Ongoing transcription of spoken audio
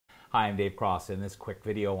Hi, I'm Dave Cross. In this quick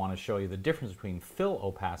video, I want to show you the difference between fill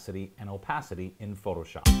opacity and opacity in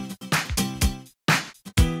Photoshop.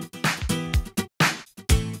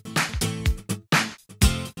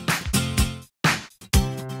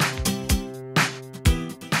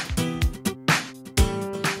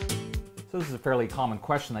 So this is a fairly common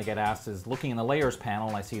question I get asked is looking in the layers panel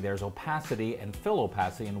and I see there's opacity and fill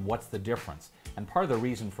opacity and what's the difference? And part of the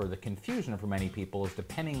reason for the confusion for many people is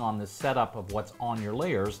depending on the setup of what's on your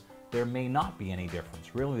layers, there may not be any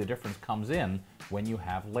difference. Really the difference comes in when you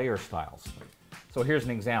have layer styles. So here's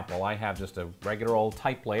an example. I have just a regular old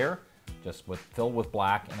type layer just filled with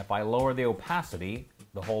black, and if I lower the opacity,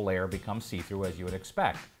 the whole layer becomes see-through as you would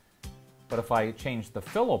expect. But if I change the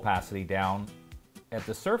fill opacity down, at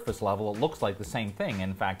the surface level, it looks like the same thing.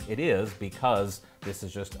 In fact, it is, because this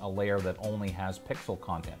is just a layer that only has pixel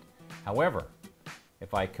content. However,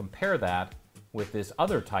 if I compare that with this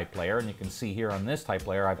other type layer, and you can see here on this type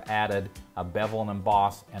layer, I've added a bevel and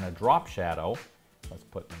emboss and a drop shadow. Let's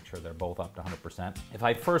make sure they're both up to 100%. If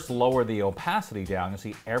I first lower the opacity down, you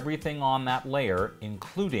see everything on that layer,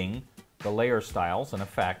 including the layer styles and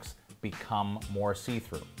effects, become more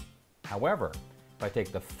see-through. However, if I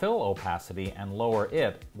take the fill opacity and lower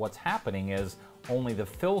it, what's happening is only the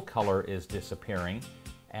fill color is disappearing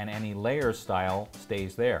and any layer style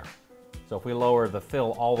stays there. So if we lower the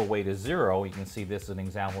fill all the way to 0, you can see this is an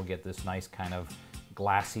example, get this nice kind of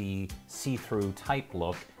glassy see-through type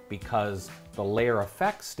look because the layer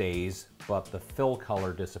effect stays but the fill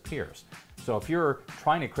color disappears. So if you're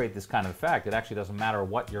trying to create this kind of effect, it actually doesn't matter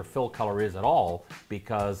what your fill color is at all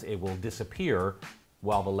because it will disappear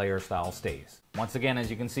while the layer style stays. Once again, as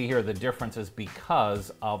you can see here, the difference is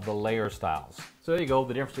because of the layer styles. So there you go,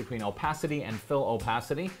 the difference between opacity and fill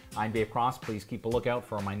opacity. I'm Dave Cross. Please keep a lookout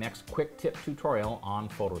for my next quick tip tutorial on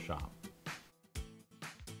Photoshop.